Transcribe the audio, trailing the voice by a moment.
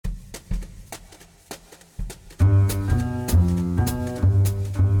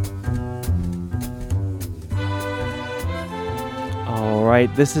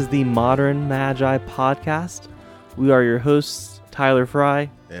right, this is the Modern Magi podcast. We are your hosts, Tyler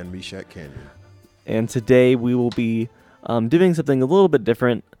Fry and Meshack Canyon. And today we will be doing something a little bit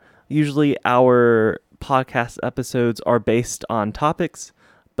different. Usually our podcast episodes are based on topics,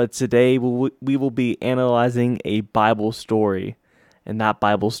 but today we will be analyzing a Bible story. And that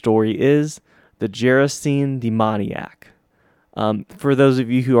Bible story is the Gerasene demoniac. For those of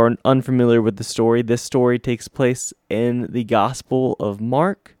you who are unfamiliar with the story, this story takes place in the Gospel of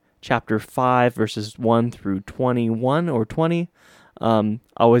Mark, chapter 5, verses 1 through 21 or 20. I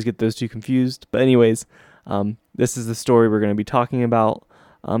always get those two confused. But anyways, this is the story we're going to be talking about,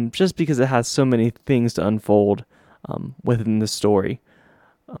 just because it has so many things to unfold within the story.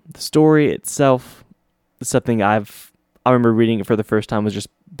 The story itself is something I remember reading it for the first time, was just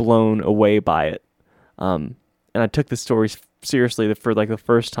blown away by it. And I took the story seriously for the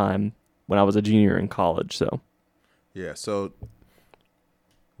first time when I was a junior in college. So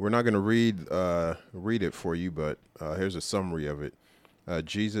we're not going to read it for you, but here's a summary of it.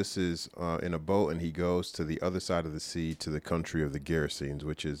 Jesus is in a boat, and he goes to the other side of the sea, to the country of the Gerasenes,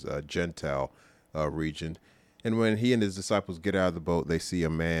 which is a Gentile region. And when he and his disciples get out of the boat, they see a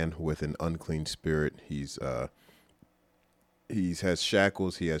man with an unclean spirit. He has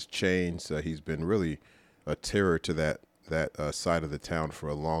shackles, he has chains. He's been really a terror to that side of the town for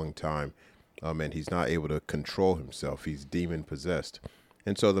a long time, and he's not able to control himself. He's demon possessed.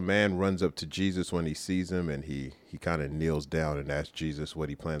 And so the man runs up to Jesus when he sees him, and he kind of kneels down and asks Jesus what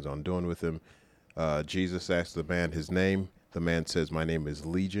he plans on doing with him. Jesus asks the man his name. The man says, "My name is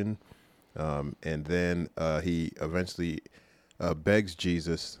Legion." And then he eventually begs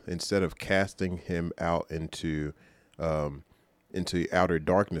Jesus, instead of casting him out into outer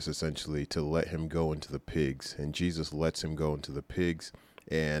darkness, essentially, to let him go into the pigs. And Jesus lets him go into the pigs.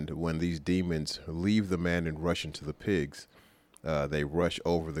 And when these demons leave the man and rush into the pigs, they rush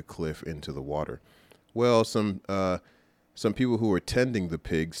over the cliff into the water. Well, some people who were tending the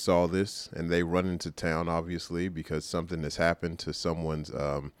pigs saw this, and they run into town, obviously, because something has happened to someone's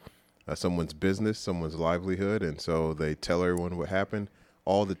business, someone's livelihood. And so they tell everyone what happened.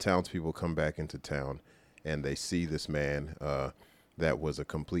 All the townspeople come back into town, and they see this man that was a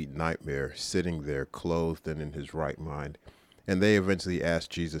complete nightmare sitting there clothed and in his right mind. And they eventually ask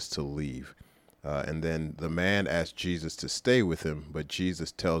Jesus to leave. And then the man asks Jesus to stay with him, but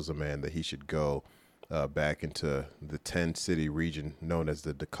Jesus tells the man that he should go back into the 10-city region known as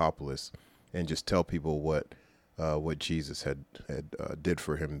the Decapolis and just tell people what Jesus had did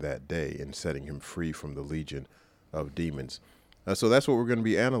for him that day in setting him free from the legion of demons. So that's what we're going to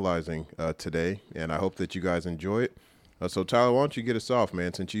be analyzing today, and I hope that you guys enjoy it. So Tyler, why don't you get us off,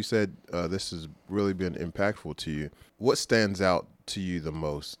 man? Since you said this has really been impactful to you, what stands out to you the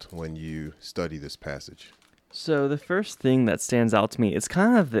most when you study this passage? So the first thing that stands out to me is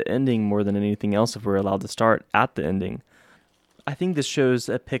kind of the ending more than anything else, if we're allowed to start at the ending. I think this shows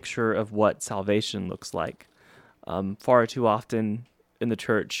a picture of what salvation looks like. Far too often in the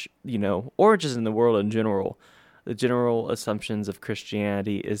church, or just in the world in general, the general assumptions of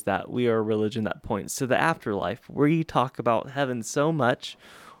Christianity is that we are a religion that points to the afterlife. We talk about heaven so much,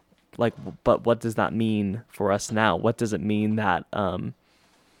 but what does that mean for us now? What does it mean that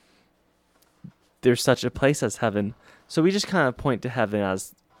there's such a place as heaven? So we just kind of point to heaven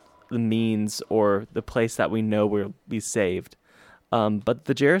as the means or the place that we know we'll be saved. But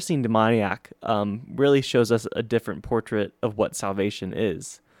the Gerasene demoniac really shows us a different portrait of what salvation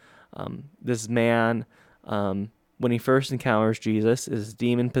is. This man, when he first encounters Jesus, is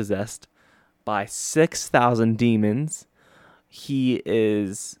demon-possessed by 6,000 demons. He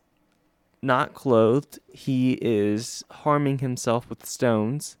is not clothed. He is harming himself with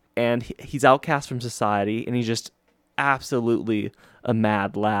stones, and he's outcast from society, and he's just absolutely a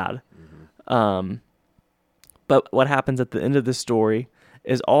mad lad. Mm-hmm. But what happens at the end of the story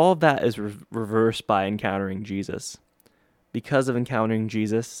is all of that is reversed by encountering Jesus. Because of encountering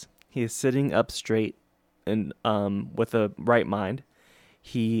Jesus, he is sitting up straight and with a right mind.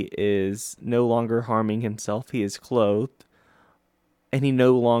 He is no longer harming himself. He is clothed, and he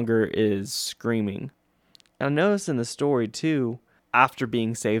no longer is screaming. And I notice in the story too, after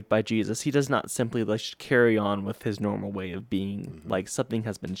being saved by Jesus, he does not simply carry on with his normal way of being. Mm-hmm. Something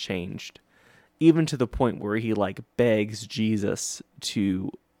has been changed. Even to the point where he begs Jesus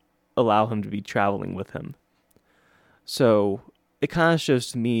to allow him to be traveling with him. So it kind of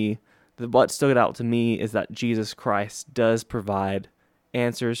shows to me that what stood out to me is that Jesus Christ does provide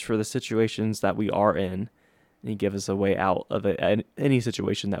answers for the situations that we are in, and he gives us a way out of any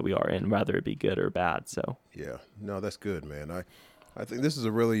situation that we are in, whether it be good or bad. So yeah, no, that's good, man. I think this is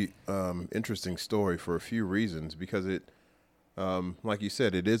a really interesting story for a few reasons, because Like you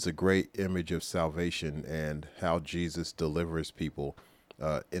said, it is a great image of salvation and how Jesus delivers people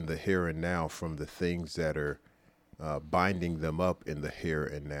in the here and now from the things that are binding them up in the here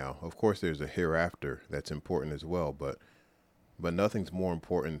and now. Of course, there's a hereafter that's important as well, but nothing's more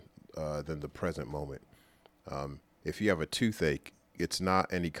important than the present moment. If you have a toothache, it's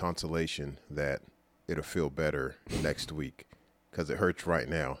not any consolation that it'll feel better next week because it hurts right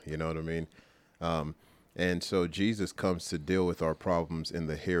now. You know what I mean? And so Jesus comes to deal with our problems in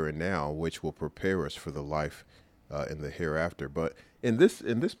the here and now, which will prepare us for the life in the hereafter. But in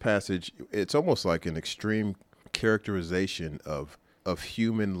this passage, it's almost like an extreme characterization of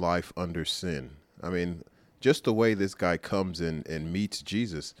human life under sin. I mean, just the way this guy comes in and meets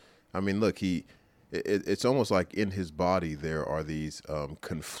Jesus. I mean, look, it's almost like in his body there are these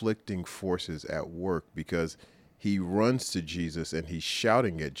conflicting forces at work, because he runs to Jesus and he's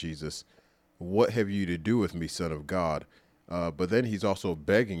shouting at Jesus, "What have you to do with me, Son of God?" But then he's also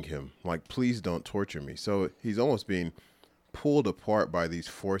begging him, like, "Please don't torture me." So he's almost being pulled apart by these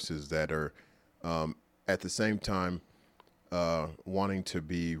forces that are at the same time wanting to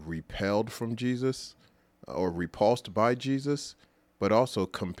be repelled from Jesus or repulsed by Jesus, but also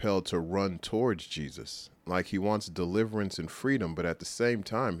compelled to run towards Jesus. Like, he wants deliverance and freedom, but at the same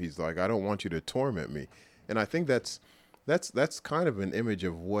time, he's like, "I don't want you to torment me." And I think that's kind of an image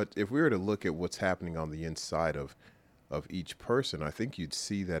of what, if we were to look at what's happening on the inside of each person, I think you'd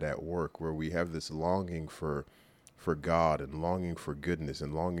see that at work, where we have this longing for God and longing for goodness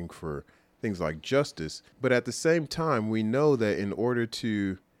and longing for things like justice. But at the same time, we know that in order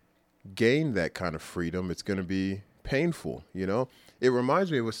to gain that kind of freedom, it's going to be painful. You know, it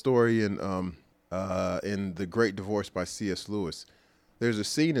reminds me of a story in The Great Divorce by C.S. Lewis. There's a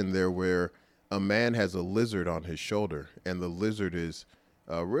scene in there where a man has a lizard on his shoulder, and the lizard is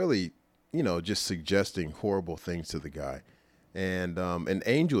really, just suggesting horrible things to the guy. And an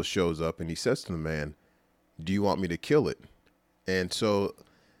angel shows up and he says to the man, "Do you want me to kill it?" And so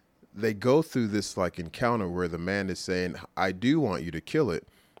they go through this like encounter where the man is saying, "I do want you to kill it."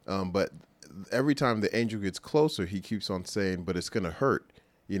 But every time the angel gets closer, he keeps on saying, "But it's going to hurt.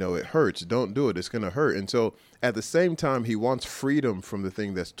 It hurts. Don't do it. It's going to hurt." And so at the same time, he wants freedom from the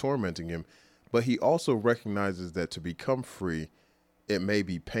thing that's tormenting him, but he also recognizes that to become free, it may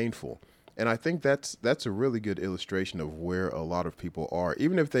be painful. And I think that's a really good illustration of where a lot of people are.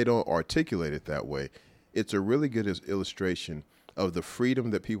 Even if they don't articulate it that way, it's a really good illustration of the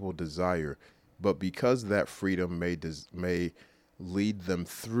freedom that people desire. But because that freedom may lead them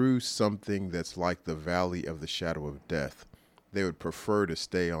through something that's like the valley of the shadow of death, they would prefer to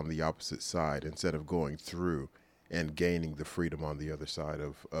stay on the opposite side instead of going through and gaining the freedom on the other side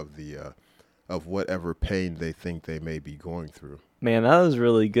of whatever pain they think they may be going through. Man, that was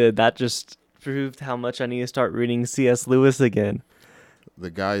really good. That just proved how much I need to start reading C.S. Lewis again. The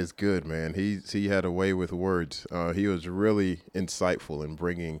guy is good, man. He had a way with words. He was really insightful in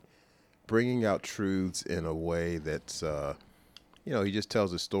bringing out truths in a way that's, he just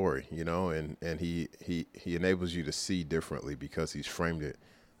tells a story, and he enables you to see differently because he's framed it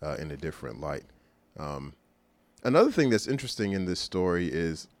in a different light. Another thing that's interesting in this story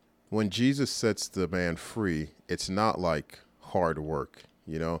is when Jesus sets the man free, it's not like hard work,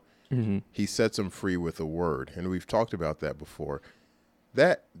 Mm-hmm. He sets him free with a word, and we've talked about that before.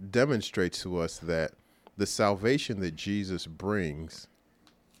 That demonstrates to us that the salvation that Jesus brings,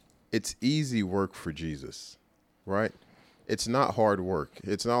 it's easy work for Jesus, right? It's not hard work.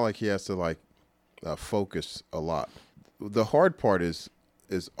 It's not like he has to focus a lot. The hard part is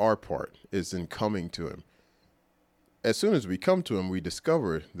our part, is in coming to him. As soon as we come to him, we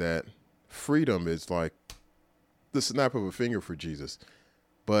discover that freedom is like the snap of a finger for Jesus.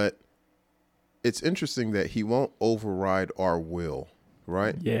 But it's interesting that he won't override our will,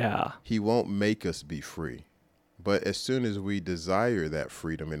 right? Yeah. He won't make us be free. But as soon as we desire that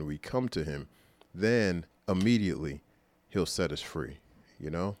freedom and we come to him, then immediately he'll set us free,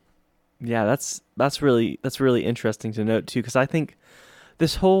 Yeah, that's really interesting to note too, because I think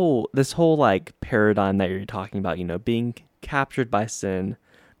this whole like paradigm that you're talking about, being captured by sin,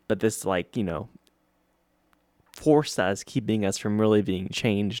 but this force that is keeping us from really being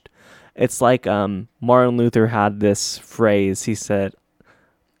changed. It's like Martin Luther had this phrase. He said,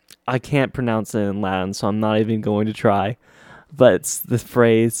 I can't pronounce it in Latin, so I'm not even going to try, but it's the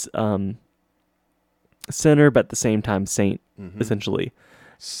phrase sinner, but at the same time saint, essentially.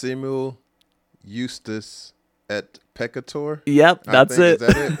 Simul justus et peccator. Yep, that's it. Is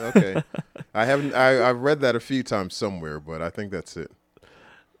that it? Okay. I've read that a few times somewhere, but I think that's it.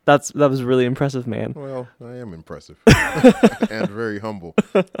 That was really impressive, man. Well, I am impressive and very humble.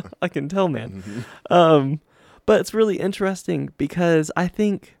 I can tell, man. But it's really interesting because I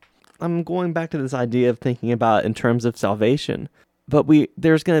think I'm going back to this idea of thinking about it in terms of salvation. But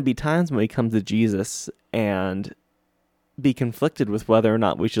there's going to be times when we come to Jesus and be conflicted with whether or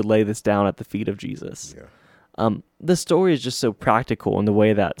not we should lay this down at the feet of Jesus. Yeah. The story is just so practical in the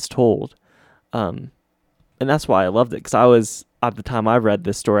way that's told. And that's why I loved it, because at the time I read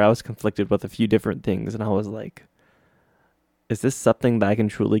this story, I was conflicted with a few different things, and I was like, is this something that I can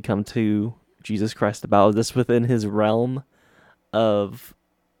truly come to Jesus Christ about? Is this within his realm of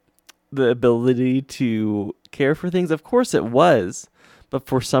the ability to care for things? Of course it was, but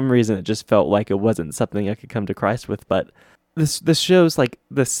for some reason it just felt like it wasn't something I could come to Christ with. But this shows like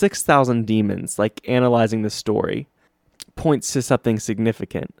the 6,000 demons, like analyzing the story, points to something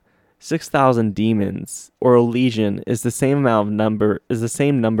significant. 6,000 demons or a legion is the same number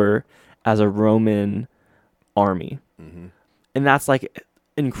as a Roman army. Mm-hmm. And that's like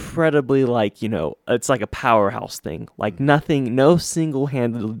incredibly, like, it's like a powerhouse thing. Like no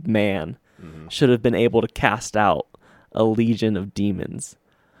single-handed man should have been able to cast out a legion of demons.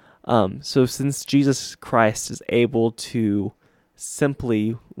 So since Jesus Christ is able to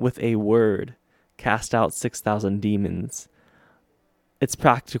simply with a word cast out 6,000 demons, it's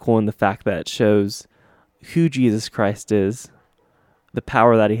practical in the fact that it shows who Jesus Christ is, the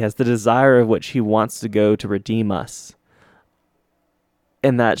power that he has, the desire of which he wants to go to redeem us.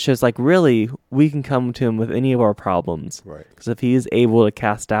 And that shows, like, really, we can come to him with any of our problems. Right. Because if he is able to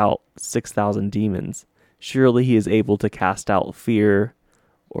cast out 6,000 demons, surely he is able to cast out fear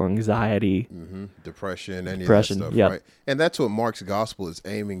or anxiety. Mm-hmm. Depression, any of that stuff, yep. right? And that's what Mark's gospel is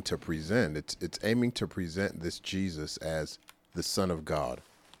aiming to present. It's aiming to present this Jesus as the Son of God.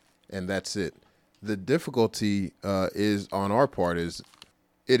 And that's it. The difficulty is on our part is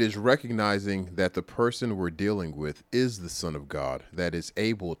it is recognizing that the person we're dealing with is the Son of God that is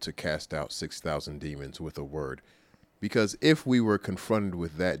able to cast out 6,000 demons with a word. Because if we were confronted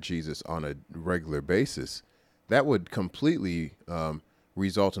with that Jesus on a regular basis, that would completely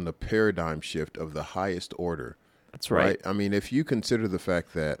result in a paradigm shift of the highest order. That's right. I mean, if you consider the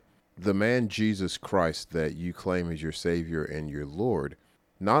fact that the man Jesus Christ that you claim as your Savior and your Lord,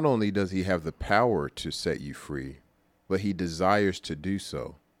 not only does he have the power to set you free, but he desires to do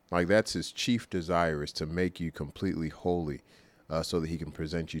so. Like, that's his chief desire, is to make you completely holy so that he can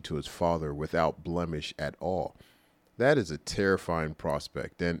present you to his Father without blemish at all. That is a terrifying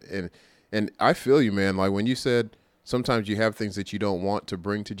prospect. And I feel you, man. Like when you said sometimes you have things that you don't want to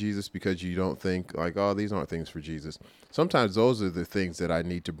bring to Jesus because you don't think like, oh, these aren't things for Jesus. Sometimes those are the things that I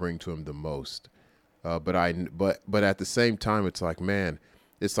need to bring to him the most. But at the same time, it's like, man,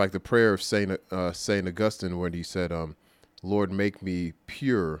 it's like the prayer of Saint Augustine when he said, Lord, make me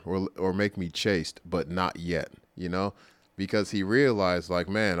pure or make me chaste, but not yet, because he realized like,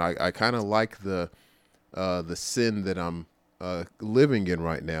 man, I kind of like the sin that I'm living in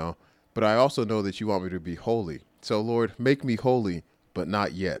right now, but I also know that you want me to be holy. So Lord, make me holy, but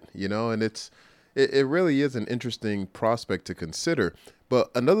not yet, and it really is an interesting prospect to consider.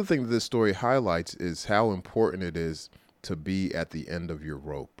 But another thing that this story highlights is how important it is to be at the end of your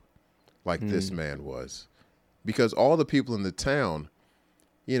rope, like this man was. Because all the people in the town,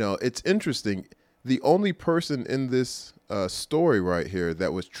 it's interesting. The only person in this story right here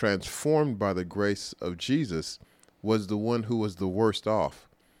that was transformed by the grace of Jesus was the one who was the worst off.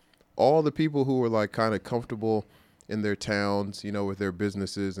 All the people who were like kind of comfortable in their towns, with their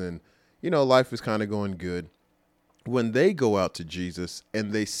businesses and, life is kind of going good. When they go out to Jesus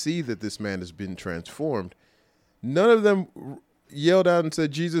and they see that this man has been transformed, none of them yelled out and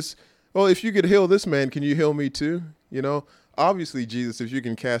said, Jesus, well, if you could heal this man, can you heal me too? Obviously, Jesus, if you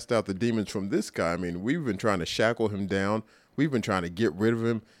can cast out the demons from this guy, I mean, we've been trying to shackle him down. We've been trying to get rid of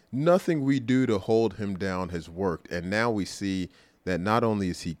him. Nothing we do to hold him down has worked. And now we see that not only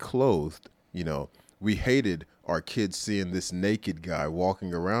is he clothed, we hated our kids seeing this naked guy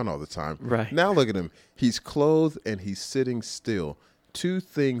walking around all the time. Right. Now look at him. He's clothed and he's sitting still. Two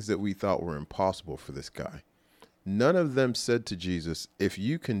things that we thought were impossible for this guy. None of them said to Jesus, if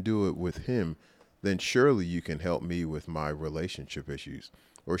you can do it with him, then surely you can help me with my relationship issues,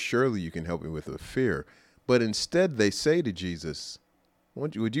 or surely you can help me with a fear. But instead they say to Jesus,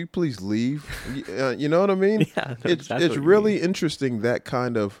 would you please leave? You know what I mean? Yeah, it's really interesting, that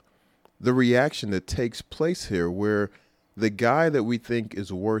kind of the reaction that takes place here, where the guy that we think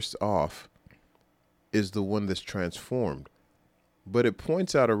is worse off is the one that's transformed. But it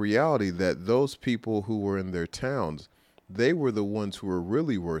points out a reality that those people who were in their towns, they were the ones who were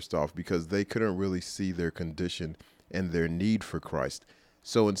really worst off because they couldn't really see their condition and their need for Christ.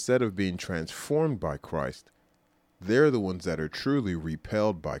 So instead of being transformed by Christ, they're the ones that are truly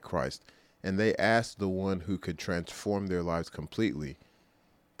repelled by Christ. and they asked the one who could transform their lives completely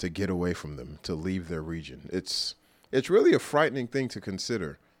to get away from them, to leave their region. It's really a frightening thing to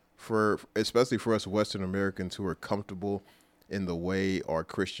consider, especially for us Western Americans who are comfortable in the way our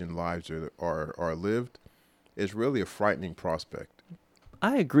Christian lives are lived. It's really a frightening prospect.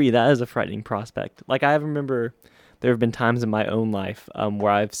 I agree. That is a frightening prospect. Like, I remember there have been times in my own life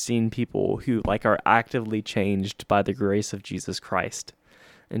where I've seen people who like are actively changed by the grace of Jesus Christ.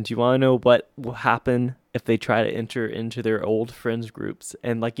 And do you want to know what will happen if they try to enter into their old friends groups?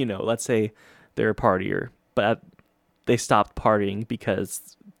 And like, let's say they're a partier, but they stopped partying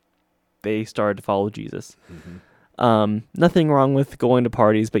because they started to follow Jesus. Nothing wrong with going to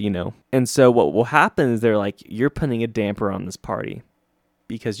parties, but And so what will happen is they're like, you're putting a damper on this party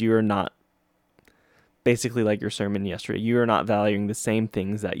because you are not, basically like your sermon yesterday, you are not valuing the same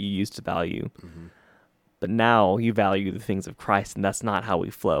things that you used to value. But now you value the things of Christ, and that's not how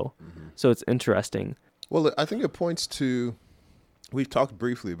we flow. So it's interesting. Well, I think it points to, we've talked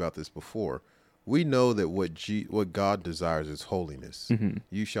briefly about this before. We know that what God desires is holiness.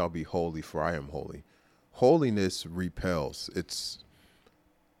 You shall be holy, for I am holy. Holiness repels. It's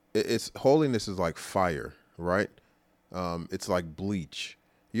holiness is like fire, right? It's like bleach.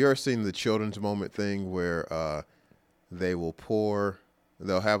 You ever seen the Children's Moment thing where they'll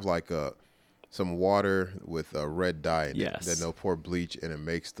have like some water with a red dye in it. Then they'll pour bleach and it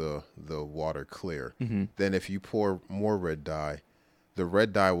makes the water clear. Then if you pour more red dye, the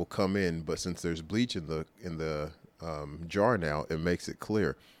red dye will come in, but since there's bleach in the jar now, it makes it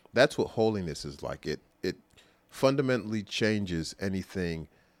clear. That's what holiness is like. It fundamentally changes anything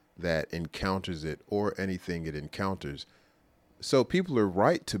that encounters it or anything it encounters. So people are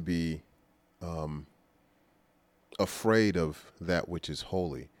right to be afraid of that which is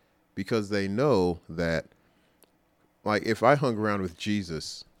holy, because they know that, like, if I hung around with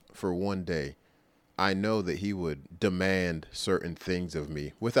Jesus for one day, I know that he would demand certain things of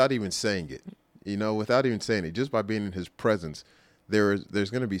me without even saying it, without even saying it, just by being in his presence. There's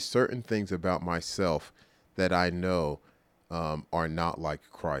going to be certain things about myself that I know are not like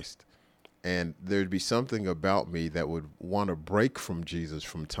Christ. And there'd be something about me that would want to break from Jesus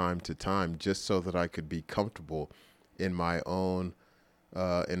from time to time, just so that I could be comfortable in my own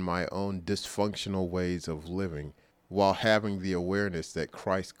dysfunctional ways of living, while having the awareness that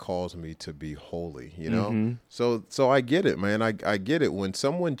Christ calls me to be holy, So I get it, man. I get it. When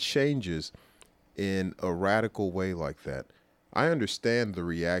someone changes in a radical way like that, I understand the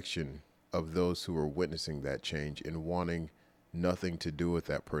reaction of those who are witnessing that change and wanting nothing to do with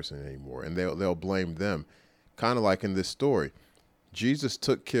that person anymore. And they'll blame them. Kind of like in this story, Jesus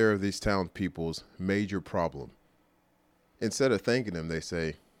took care of these townspeople's major problem. Instead of thanking them, they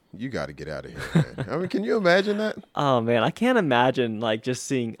say, you got to get out of here, man. I mean, can you imagine that? Oh, man, I can't imagine, like, just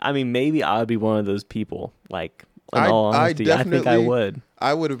seeing, maybe I would be one of those people, like, in all honesty, I think I would.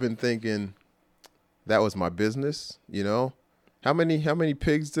 I would have been thinking, that was my business, How many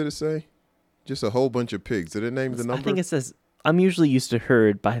pigs did it say? Just a whole bunch of pigs. Did it name the number? I think it says, I'm usually used to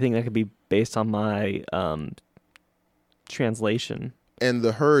herd, but I think that could be based on my translation. And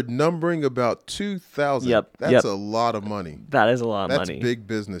the herd numbering about 2,000. Yep. That's a lot of money. That is a lot of money. That's big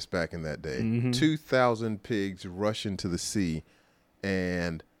business back in that day. 2,000 pigs rush into the sea.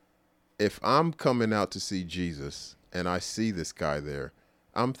 And if I'm coming out to see Jesus and I see this guy there,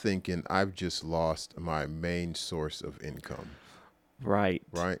 I'm thinking I've just lost my main source of income. Right.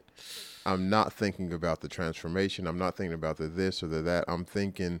 I'm not thinking about the transformation. I'm not thinking about the this or the that. I'm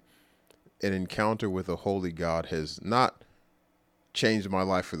thinking an encounter with a holy God has not changed my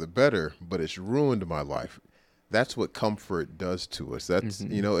life for the better, but it's ruined my life. That's what comfort does to us. That's,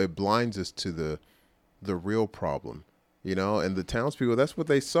 it blinds us to the real problem, and the townspeople, that's what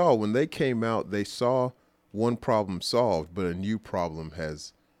they saw. When they came out, they saw one problem solved, but a new problem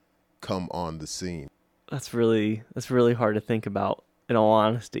has come on the scene. That's really hard to think about, in all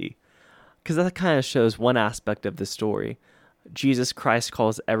honesty, because that kind of shows one aspect of the story. Jesus Christ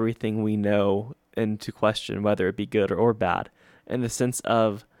calls everything we know into question, whether it be good or bad, in the sense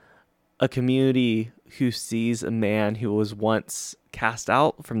of a community who sees a man who was once cast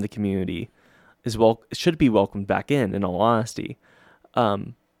out from the community should be welcomed back in all honesty,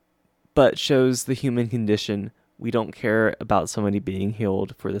 but shows the human condition. We don't care about somebody being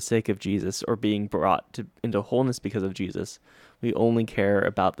healed for the sake of Jesus or being brought into wholeness because of Jesus. We only care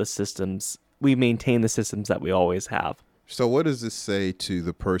about the systems. We maintain the systems that we always have. So what does this say to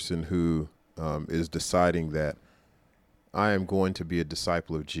the person who is deciding that I am going to be a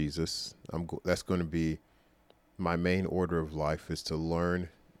disciple of Jesus? That's going to be my main order of life, is to learn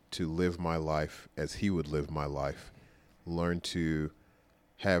to live my life as he would live my life. Learn to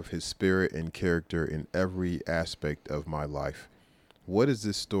have his spirit and character in every aspect of my life. What does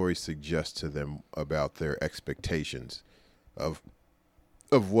this story suggest to them about their expectations of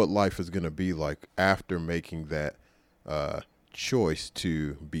what life is going to be like after making that choice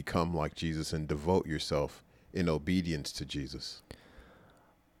to become like Jesus and devote yourself in obedience to Jesus?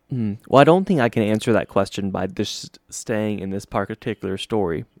 Well, I don't think I can answer that question by just staying in this particular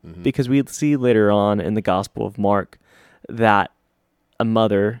story, because we see later on in the Gospel of Mark that a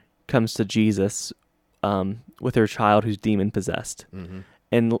mother comes to Jesus with her child who's demon possessed,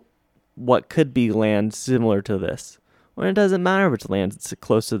 and what could be land similar to this. Well, it doesn't matter if it's land; it's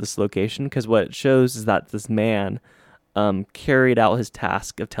close to this location, because what it shows is that this man carried out his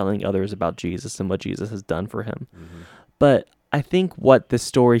task of telling others about Jesus and what Jesus has done for him. But I think what this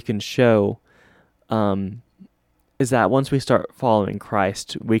story can show is that once we start following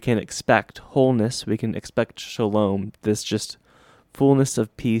Christ, we can expect wholeness, we can expect shalom, this just fullness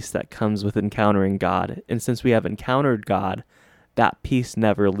of peace that comes with encountering God. And since we have encountered God, that peace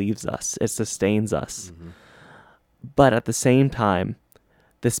never leaves us. It sustains us. But at the same time,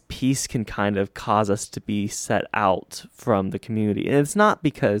 this peace can kind of cause us to be set out from the community. And it's not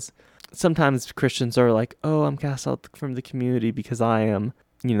because sometimes Christians are like, oh, I'm cast out from the community because I am,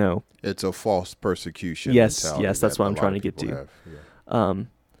 It's a false persecution. Yes, mentality that's what I'm trying to get to.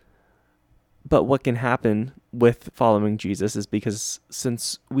 But what can happen with following Jesus is because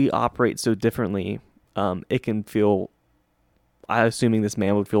since we operate so differently, it can feel, I'm assuming this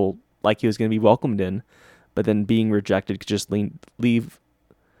man would feel like he was going to be welcomed in, but then being rejected could just lead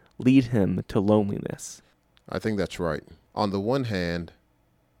him to loneliness. I think that's right. On the one hand,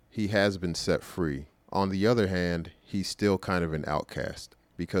 he has been set free. On the other hand, he's still kind of an outcast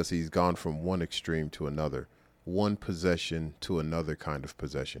because he's gone from one extreme to another, one possession to another kind of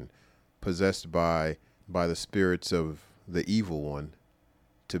possession, possessed by the spirits of the evil one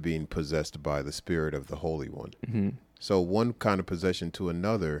to being possessed by the spirit of the Holy One. So one kind of possession to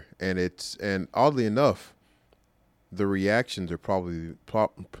another, and oddly enough, the reactions are probably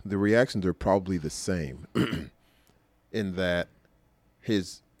the same in that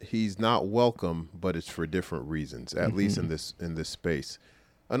he's not welcome, but it's for different reasons, at least in this space.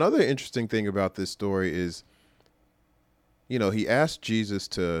 Another interesting thing about this story is, he asked Jesus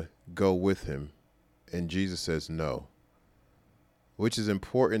to go with him, and Jesus says no, which is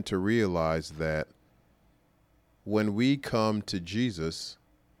important to realize that when we come to Jesus,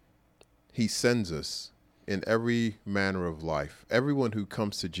 he sends us in every manner of life. Everyone who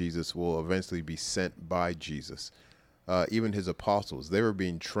comes to Jesus will eventually be sent by Jesus. Even his apostles, they were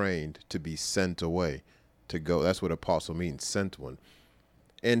being trained to be sent away, to go. That's what apostle means, sent one.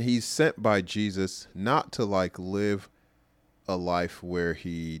 And he's sent by Jesus not to live a life where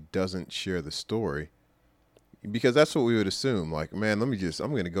he doesn't share the story, because that's what we would assume. Like, man, I'm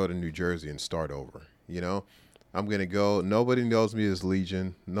going to go to New Jersey and start over. I'm going to go. Nobody knows me as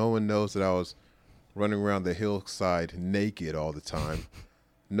Legion. No one knows that I was running around the hillside naked all the time.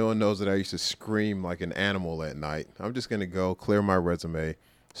 No one knows that I used to scream like an animal at night. I'm just going to go clear my resume,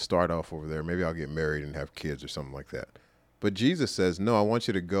 start off over there. Maybe I'll get married and have kids or something like that. But Jesus says, no, I want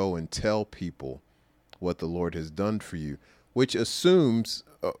you to go and tell people what the Lord has done for you, which assumes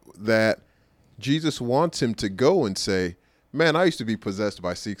that Jesus wants him to go and say, man, I used to be possessed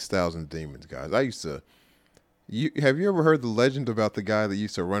by 6,000 demons, guys. Have you ever heard the legend about the guy that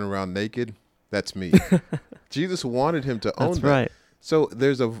used to run around naked? That's me. Jesus wanted him to own that. Right. So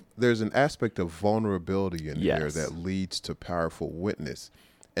there's an aspect of vulnerability in here that leads to powerful witness.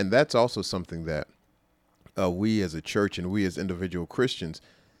 And that's also something that we as a church and we as individual Christians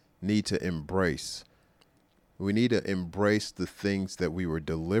need to embrace. We need to embrace the things that we were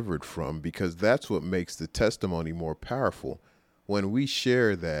delivered from, because that's what makes the testimony more powerful. When we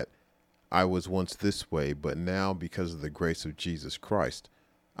share that I was once this way, but now because of the grace of Jesus Christ,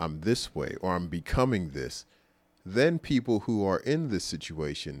 I'm this way, or I'm becoming this, then people who are in this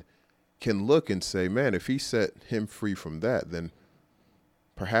situation can look and say, man, if he set him free from that, then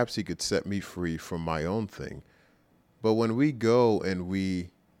perhaps he could set me free from my own thing. But when we go and we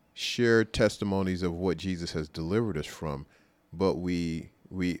share testimonies of what Jesus has delivered us from, but we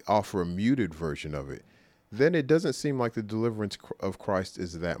offer a muted version of it, then it doesn't seem like the deliverance of Christ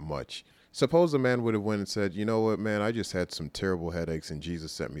is that much. Suppose a man would have went and said, you know what, man, I just had some terrible headaches and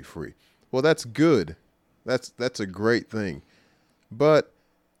Jesus set me free. Well, that's good. That's a great thing. But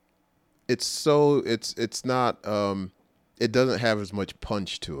it's not, it doesn't have as much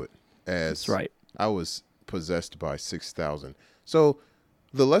punch to it as I was possessed by 6,000. So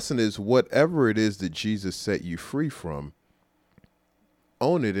the lesson is, whatever it is that Jesus set you free from,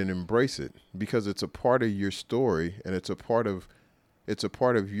 own it and embrace it, because it's a part of your story, and it's a part of It's a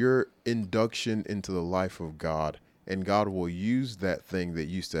part of your induction into the life of God. And God will use that thing that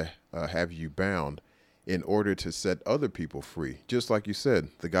used to have you bound in order to set other people free. Just like you said,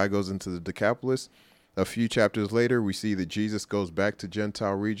 the guy goes into the Decapolis. A few chapters later, we see that Jesus goes back to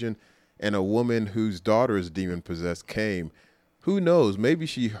Gentile region, and a woman whose daughter is demon possessed came. Who knows? Maybe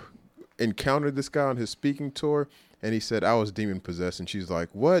she encountered this guy on his speaking tour, and he said, I was demon possessed. And she's like,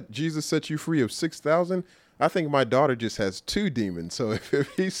 what? Jesus set you free of 6,000? I think my daughter just has 2 demons. So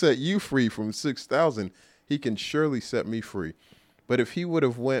if he set you free from 6,000, he can surely set me free. But if he would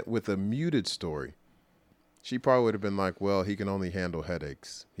have went with a muted story, she probably would have been like, well, he can only handle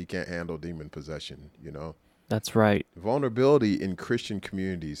headaches. He can't handle demon possession, you know? That's right. Vulnerability in Christian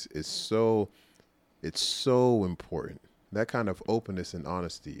communities is so important. That kind of openness and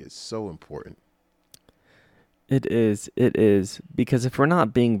honesty is so important. It is, because if we're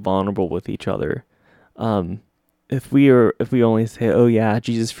not being vulnerable with each other, if we only say, oh yeah,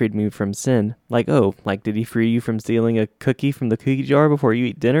 Jesus freed me from sin, like, oh, like, did he free you from stealing a cookie from the cookie jar before you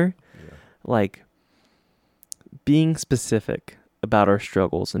eat dinner? Yeah. Like, being specific about our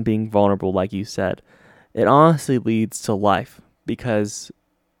struggles and being vulnerable, like you said, it honestly leads to life, because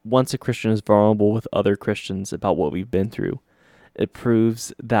once a Christian is vulnerable with other Christians about what we've been through, it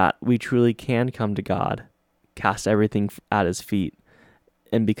proves that we truly can come to God, cast everything at his feet,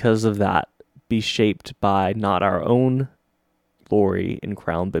 and because of that, be shaped by not our own glory and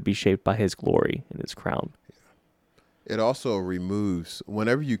crown, but be shaped by his glory and his crown. It also removes,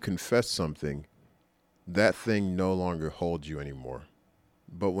 whenever you confess something, that thing no longer holds you anymore.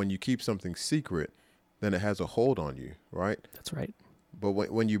 But when you keep something secret, then it has a hold on you, right? That's right. But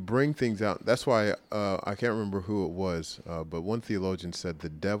when you bring things out, that's why I can't remember who it was, but one theologian said the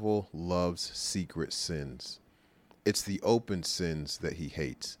devil loves secret sins. It's the open sins that he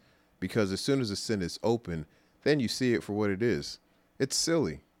hates, because as soon as a sin is open, then you see it for what it is. It's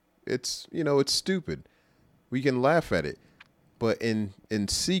silly. It's stupid. We can laugh at it. But in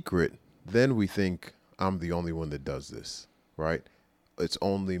secret, then we think, I'm the only one that does this, right? It's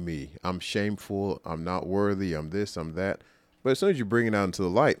only me. I'm shameful. I'm not worthy. I'm this, I'm that. But as soon as you bring it out into the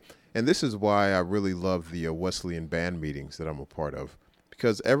light, and this is why I really love the Wesleyan band meetings that I'm a part of,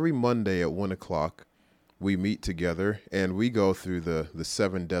 because every Monday at 1 o'clock, we meet together and we go through the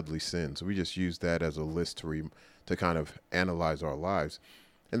 7 deadly sins. We just use that as a list to kind of analyze our lives.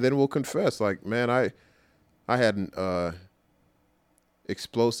 And then we'll confess, like, man, I had an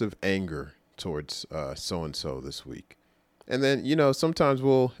explosive anger towards so-and-so this week. And then, sometimes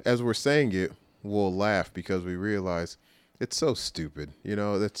as we're saying it, we'll laugh because we realize it's so stupid.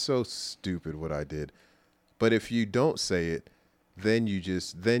 That's so stupid what I did. But if you don't say it, then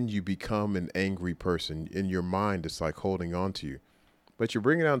you become an angry person. In your mind, it's like holding on to you. But you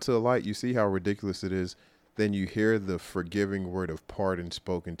bring it out into the light, you see how ridiculous it is. Then you hear the forgiving word of pardon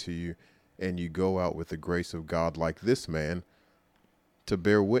spoken to you, and you go out with the grace of God like this man to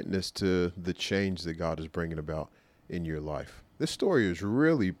bear witness to the change that God is bringing about in your life. This story is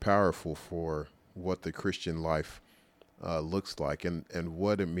really powerful for what the Christian life looks like and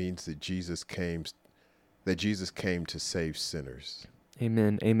what it means that Jesus came to save sinners.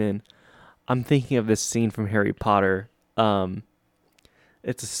 Amen. Amen. I'm thinking of this scene from Harry Potter.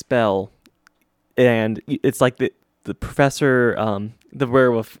 It's a spell, and it's like the professor, the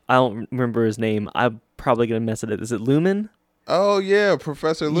werewolf. I don't remember his name. I'm probably gonna mess it up. Is it Lumen? Oh yeah,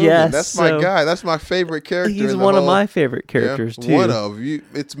 Professor Lumen. Yes, that's my guy. That's my favorite character. He's one of my favorite characters too. One of you.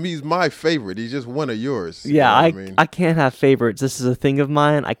 He's my favorite. He's just one of yours. Yeah, I can't have favorites. This is a thing of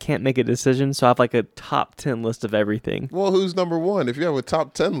mine. I can't make a decision, so I have like a top 10 list of everything. Well, who's number 1? If you have a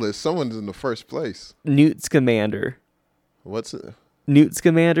top 10 list, someone's in the first place. Newt Scamander. What's it? Newt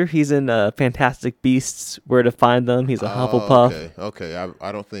Scamander. He's in Fantastic Beasts, Where to Find Them. He's a Hufflepuff. Okay.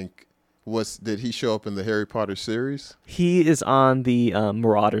 I don't think. Did he show up in the Harry Potter series? He is on the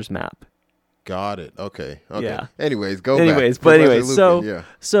Marauders map. Got it. Okay. Yeah. Anyways,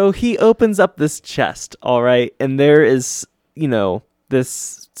 back. So he opens up this chest, all right, and there is,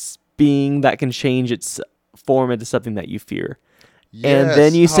 this being that can change its form into something that you fear. Yes. And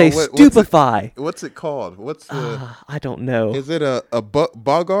then you say, stupefy. What's it called? What's the... I don't know. Is it a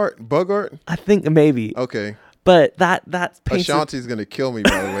Bogart? I think maybe. Okay. But that paints Ashanti's gonna kill me,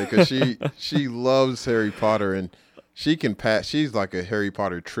 by the way, because she loves Harry Potter and she can pass. She's like a Harry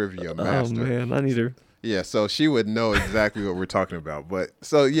Potter trivia master. Oh man, I need her. Yeah, so she would know exactly what we're talking about. But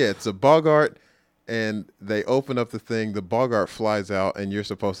so yeah, it's a Bogart, and they open up the thing. The Bogart flies out, and you're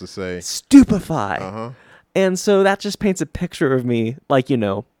supposed to say stupefy. And so that just paints a picture of me, like,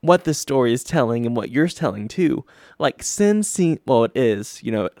 what this story is telling and what you're telling too. Like sin, it is,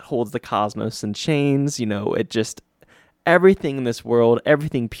 it holds the cosmos in chains, it just everything in this world,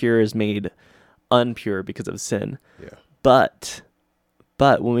 everything pure is made unpure because of sin. Yeah. But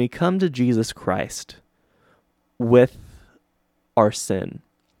when we come to Jesus Christ with our sin,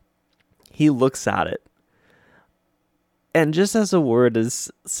 he looks at it. And just as a word as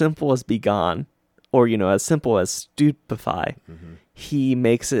simple as be gone, or, as simple as stupefy, he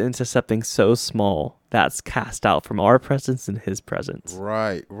makes it into something so small that's cast out from our presence and his presence.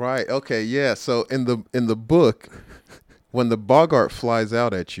 Right. Okay, yeah. So in the book, when the boggart flies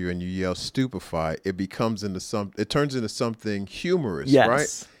out at you and you yell stupefy, it turns into something humorous, Yes.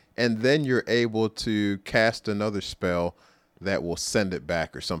 right? And then you're able to cast another spell that will send it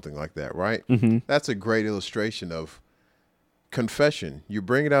back or something like that, right? Mm-hmm. That's a great illustration of confession. You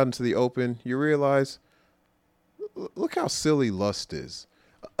bring it out into the open, you realize, look how silly lust is.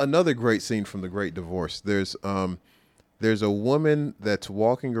 Another great scene from The Great Divorce. There's a woman that's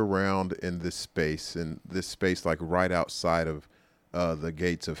walking around in this space like right outside of the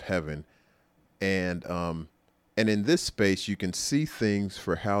gates of heaven, and in this space you can see things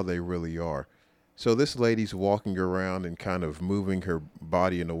for how they really are. So this lady's walking around and kind of moving her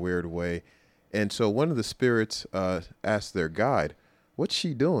body in a weird way. And so one of the spirits asked their guide, "What's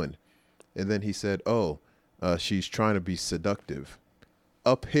she doing?" And then he said, she's trying to be seductive.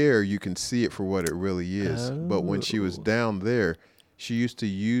 Up here, you can see it for what it really is. Oh. But when she was down there, she used to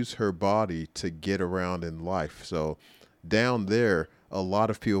use her body to get around in life. So down there, a lot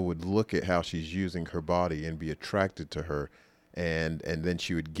of people would look at how she's using her body and be attracted to her. And then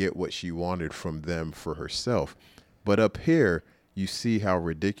she would get what she wanted from them for herself. But up here, you see how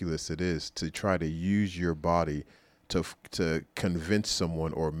ridiculous it is to try to use your body to convince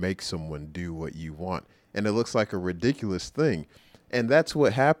someone or make someone do what you want. And it looks like a ridiculous thing. And that's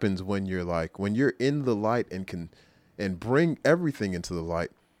what happens when you're in the light and bring everything into the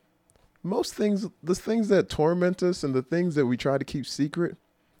light. Most things, the things that torment us and the things that we try to keep secret,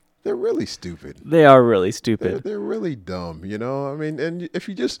 they're really stupid. They are really stupid. They're really dumb, I mean, and if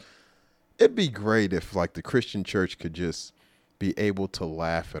it'd be great if like the Christian church could just be able to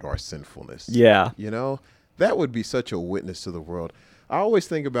laugh at our sinfulness. Yeah. That would be such a witness to the world. I always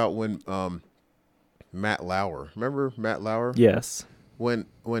think about when Matt Lauer, remember Matt Lauer? Yes. When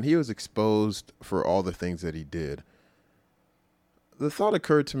he was exposed for all the things that he did, the thought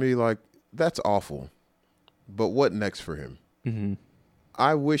occurred to me like, that's awful, but what next for him? Mm-hmm.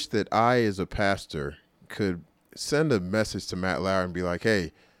 I wish that I, as a pastor, could send a message to Matt Lauer and be like,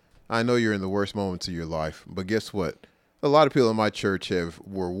 hey, I know you're in the worst moments of your life, but guess what? A lot of people in my church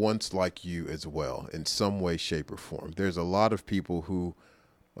were once like you as well, in some way, shape, or form. There's a lot of people who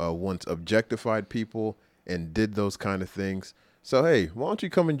once objectified people and did those kind of things. So, hey, why don't you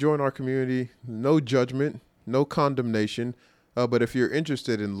come and join our community? No judgment, no condemnation. But if you're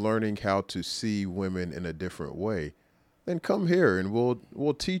interested in learning how to see women in a different way, then come here and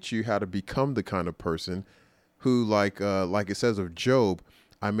we'll teach you how to become the kind of person who, like it says of Job,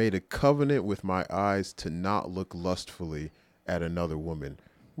 I made a covenant with my eyes to not look lustfully at another woman.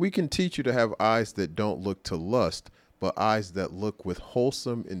 We can teach you to have eyes that don't look to lust, but eyes that look with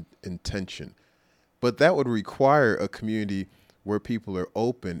wholesome intention. But that would require a community where people are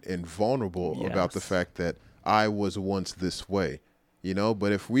open and vulnerable about the fact that I was once this way,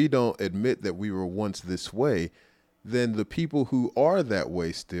 But if we don't admit that we were once this way, then the people who are that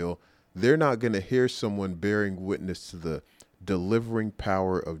way still, they're not going to hear someone bearing witness to the delivering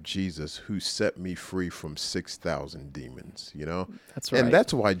power of Jesus who set me free from 6,000 demons, That's right. And I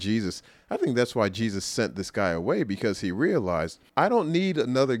think that's why Jesus sent this guy away, because he realized, I don't need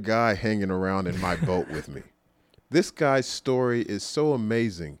another guy hanging around in my boat with me. This guy's story is so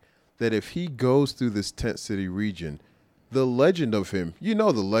amazing that if he goes through this tent city region, the legend of him, the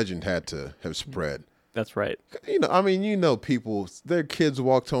legend had to have spread. That's right. People, their kids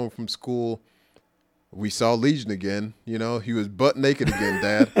walked home from school. We saw Legion again. He was butt naked again,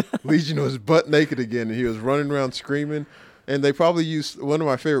 Dad. Legion was butt naked again, and he was running around screaming. And they probably used, one of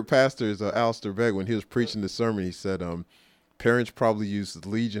my favorite pastors, Alistair Begg, when he was preaching this sermon, he said, parents probably used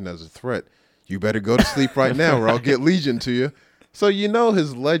Legion as a threat. You better go to sleep right now or I'll get Legion to you. So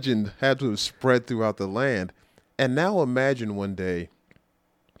his legend had to have spread throughout the land. And now imagine one day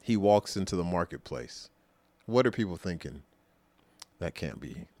he walks into the marketplace. What are people thinking? That can't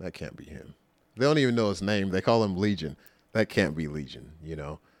be him. They don't even know his name. They call him Legion. That can't be Legion,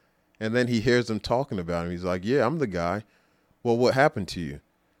 And then he hears them talking about him. He's like, yeah, I'm the guy. Well, what happened to you?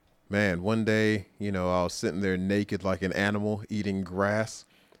 Man, one day, I was sitting there naked like an animal eating grass.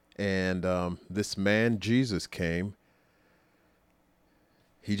 And this man, Jesus, came.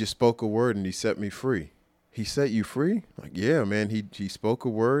 He just spoke a word and he set me free. He set you free? Like, yeah, man. He spoke a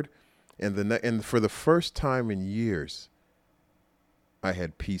word. And for the first time in years, I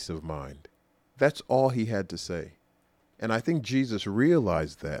had peace of mind. That's all he had to say. And I think Jesus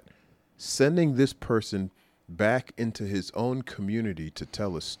realized that sending this person back into his own community to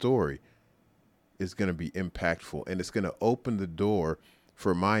tell a story is going to be impactful, and it's going to open the door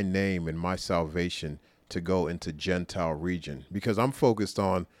for my name and my salvation to go into Gentile region, because I'm focused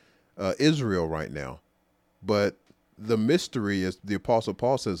on Israel right now. But the mystery, as the Apostle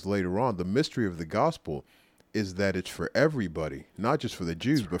Paul says later on, the mystery of the gospel is that it's for everybody, not just for the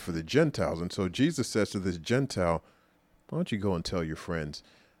Jews, but for the Gentiles. And so Jesus says to this Gentile, why don't you go and tell your friends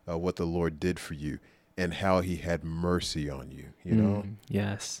what the Lord did for you and how he had mercy on you, you know?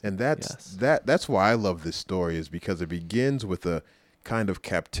 Yes. And that's why I love this story, is because it begins with a kind of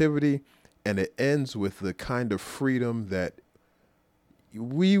captivity and it ends with the kind of freedom that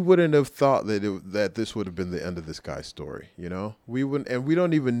we wouldn't have thought that this would have been the end of this guy's story, you know? We wouldn't, and we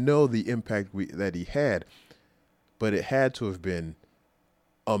don't even know the impact that he had, but it had to have been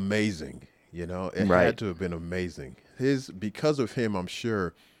amazing, you know? It had to have been amazing. Because of him, I'm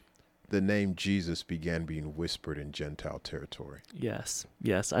sure the name Jesus began being whispered in Gentile territory. Yes.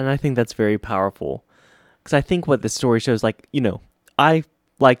 And I think that's very powerful, because I think what the story shows, like, you know, I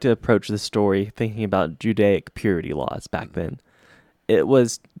like to approach the story thinking about Judaic purity laws back then. It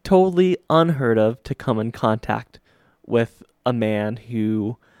was totally unheard of to come in contact with a man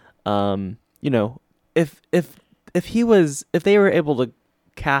who, you know, if they were able to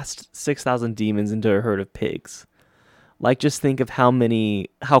cast 6,000 demons into a herd of pigs, like, just think of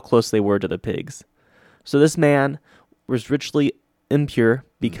how close they were to the pigs. So this man was ritually impure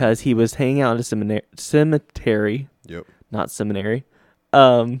because he was hanging out in a cemetery. Yep. Not seminary.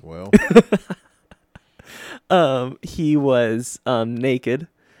 Well, he was naked.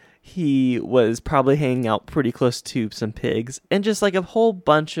 He was probably hanging out pretty close to some pigs, and just like a whole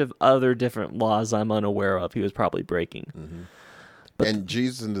bunch of other different laws I'm unaware of he was probably breaking. Mm-hmm. And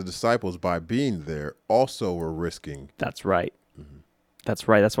Jesus and the disciples, by being there, also were risking. That's right. Mm-hmm. That's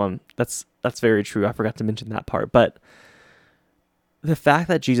right. That's very true. I forgot to mention that part. But the fact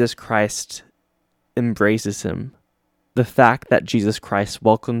that Jesus Christ embraces him, the fact that Jesus Christ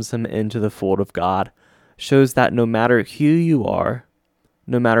welcomes him into the fold of God, shows that no matter who you are,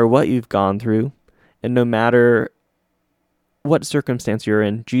 no matter what you've gone through, and no matter what circumstance you're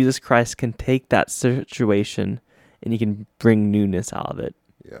in, Jesus Christ can take that situation and he can bring newness out of it.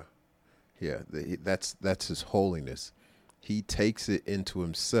 Yeah. That's his holiness. He takes it into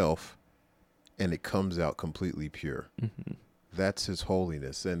himself, and it comes out completely pure. Mm-hmm. That's his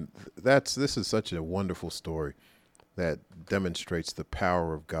holiness, and this is such a wonderful story that demonstrates the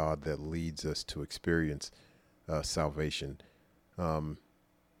power of God that leads us to experience salvation.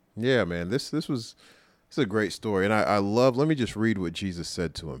 Yeah, man, this is a great story, and I love. Let me just read what Jesus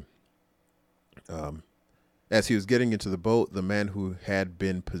said to him. As he was getting into the boat, the man who had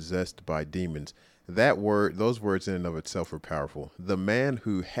been possessed by demons. Those words in and of itself are powerful. The man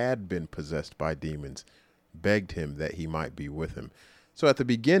who had been possessed by demons begged him that he might be with him. So at the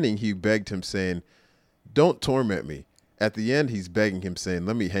beginning, he begged him, saying, "Don't torment me." At the end, he's begging him, saying,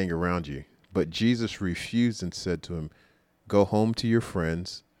 "Let me hang around you." But Jesus refused and said to him, "Go home to your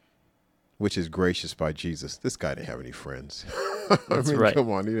friends," which is gracious by Jesus. This guy didn't have any friends. That's right. Come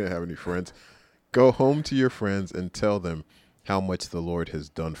on, he didn't have any friends. "Go home to your friends and tell them how much the Lord has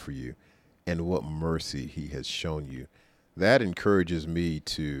done for you and what mercy he has shown you." That encourages me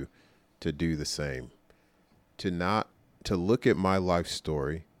to do the same, to look at my life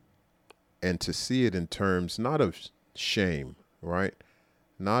story and to see it in terms not of shame, right?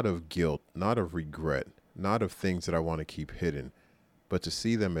 Not of guilt, not of regret, not of things that I want to keep hidden, but to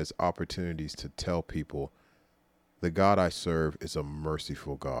see them as opportunities to tell people the God I serve is a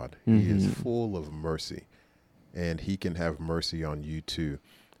merciful God. Mm-hmm. He is full of mercy, and he can have mercy on you too.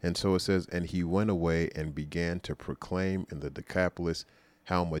 And so it says, and he went away and began to proclaim in the Decapolis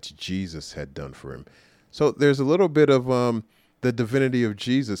how much Jesus had done for him. So there's a little bit of the divinity of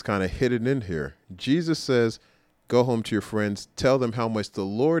Jesus kind of hidden in here. Jesus says, go home to your friends, tell them how much the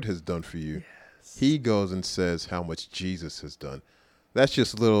Lord has done for you. Yes. He goes and says how much Jesus has done. That's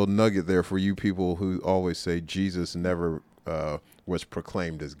just a little nugget there for you people who always say Jesus never was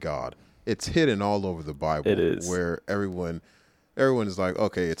proclaimed as God. It's hidden all over the Bible. It is. Where everyone is like,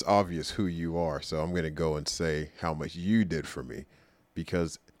 okay, it's obvious who you are, so I'm going to go and say how much you did for me,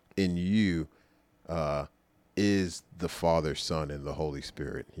 because in you is the Father, Son, and the Holy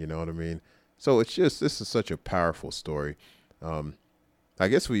Spirit. You know what I mean? So this is such a powerful story. I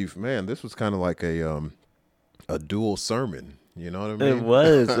guess this was kind of like a dual sermon. You know what I mean? It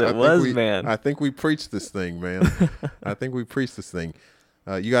was, man. I think we preached this thing, man. I think we preached this thing.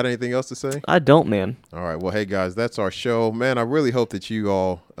 You got anything else to say? I don't, man. All right. Well, hey, guys, that's our show. Man, I really hope that you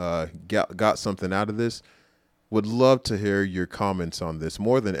all got something out of this. Would love to hear your comments on this.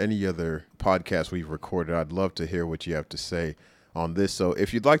 More than any other podcast we've recorded, I'd love to hear what you have to say on this. So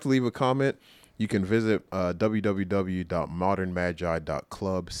if you'd like to leave a comment, you can visit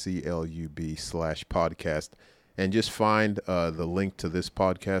www.modernmagi.club/podcast and just find the link to this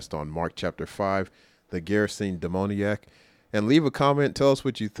podcast on Mark chapter 5, the Gerasene demoniac, and leave a comment. Tell us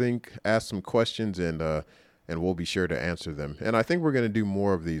what you think. Ask some questions, and we'll be sure to answer them. And I think we're going to do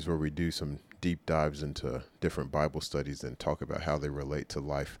more of these where we do some deep dives into different Bible studies and talk about how they relate to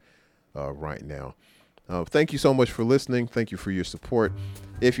life right now. Thank you so much for listening. Thank you for your support.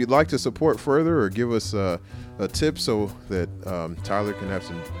 If you'd like to support further or give us a tip so that Tyler can have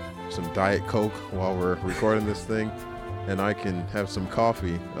some Diet Coke while we're recording this thing and I can have some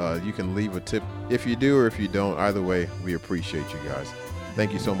coffee, you can leave a tip if you do or if you don't. Either way, we appreciate you guys.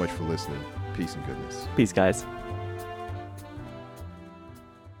 Thank you so much for listening. Peace and goodness. Peace, guys.